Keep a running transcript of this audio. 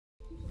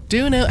Do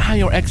you know how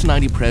your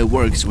X90 Pro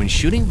works when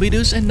shooting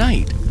videos at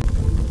night?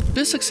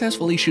 To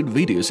successfully shoot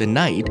videos at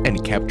night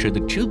and capture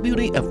the true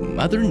beauty of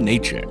Mother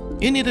Nature,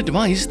 you need a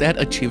device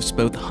that achieves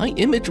both high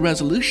image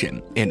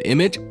resolution and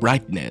image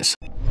brightness.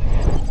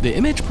 The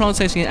image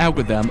processing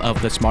algorithm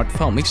of the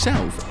smartphone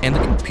itself and the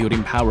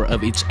computing power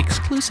of its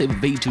exclusive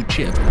V2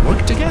 chip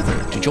work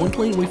together to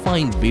jointly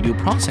refine video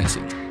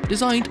processing.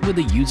 Designed with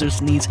the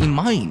user's needs in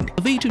mind,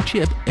 the V2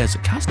 chip is a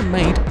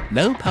custom-made,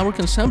 low-power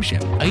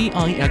consumption,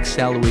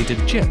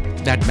 AI-accelerated chip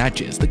that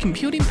matches the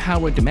computing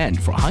power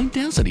demand for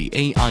high-density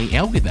AI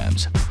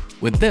algorithms.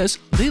 With this,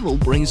 vivo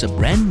brings a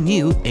brand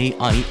new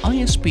AI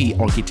ISP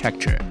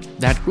architecture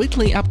that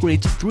greatly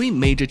upgrades three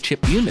major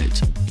chip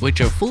units,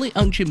 which are fully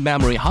on-chip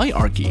memory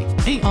hierarchy,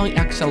 AI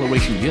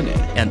acceleration unit,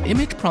 and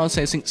image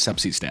processing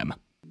subsystem.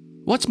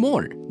 What's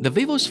more, the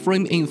vivo's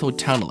frame info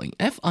tunneling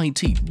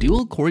FIT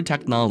dual-core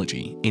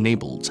technology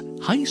enables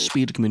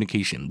high-speed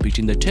communication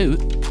between the two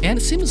and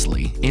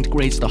seamlessly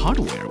integrates the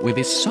hardware with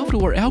its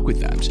software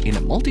algorithms in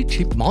a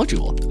multi-chip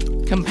module.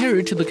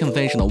 Compared to the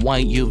conventional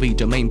wide UV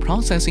domain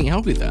processing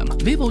algorithm,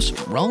 vivo's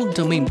raw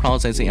domain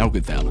processing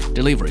algorithm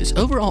delivers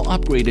overall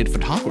upgraded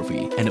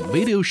photography and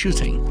video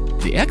shooting.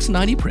 The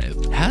X90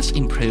 Pro has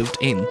improved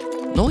in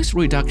noise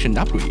reduction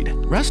upgrade,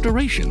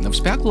 restoration of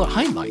specular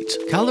highlights,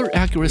 color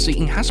accuracy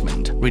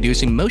enhancement,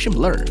 reducing motion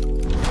blur.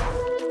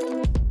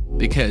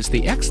 Because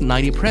the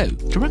X90 Pro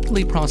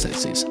directly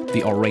processes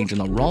the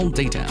original raw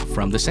data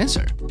from the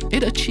sensor,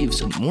 it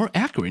achieves a more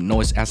accurate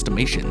noise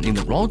estimation in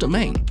the raw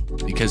domain.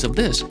 Because of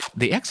this,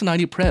 the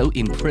X90 Pro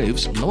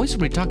improves noise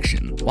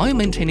reduction while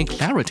maintaining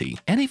clarity,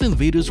 and even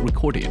videos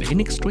recorded in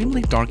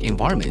extremely dark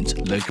environments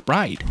look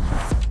bright.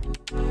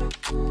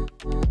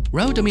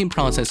 Raw domain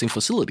processing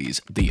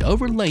facilitates the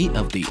overlay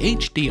of the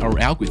HDR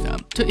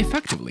algorithm to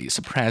effectively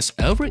suppress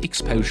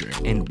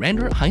overexposure and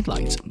render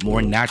highlights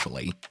more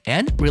naturally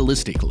and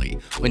realistically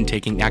when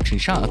taking action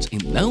shots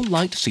in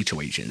low-light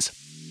situations.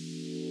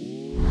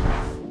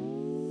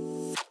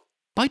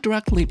 By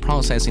directly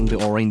processing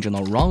the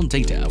original raw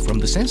data from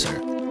the sensor,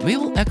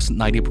 vivo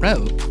X90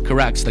 Pro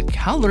corrects the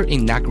color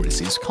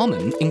inaccuracies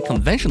common in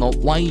conventional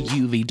wide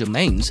UV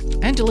domains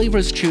and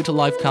delivers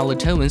true-to-life color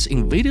tones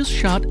in videos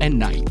shot at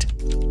night.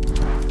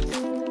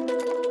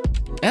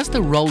 As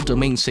the raw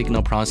domain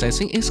signal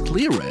processing is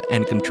clearer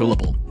and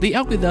controllable, the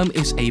algorithm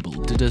is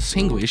able to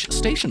distinguish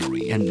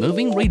stationary and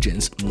moving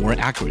regions more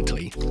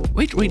accurately,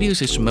 which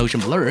reduces motion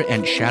blur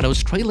and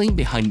shadows trailing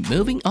behind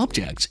moving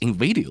objects in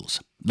videos.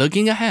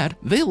 Looking ahead,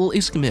 vivo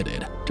is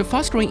committed to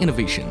fostering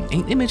innovation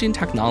in imaging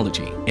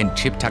technology and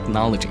chip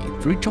technology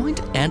through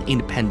joint and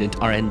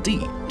independent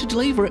R&D to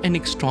deliver an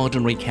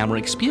extraordinary camera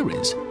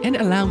experience and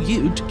allow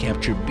you to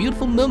capture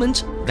beautiful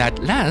moments that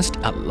last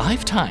a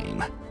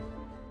lifetime.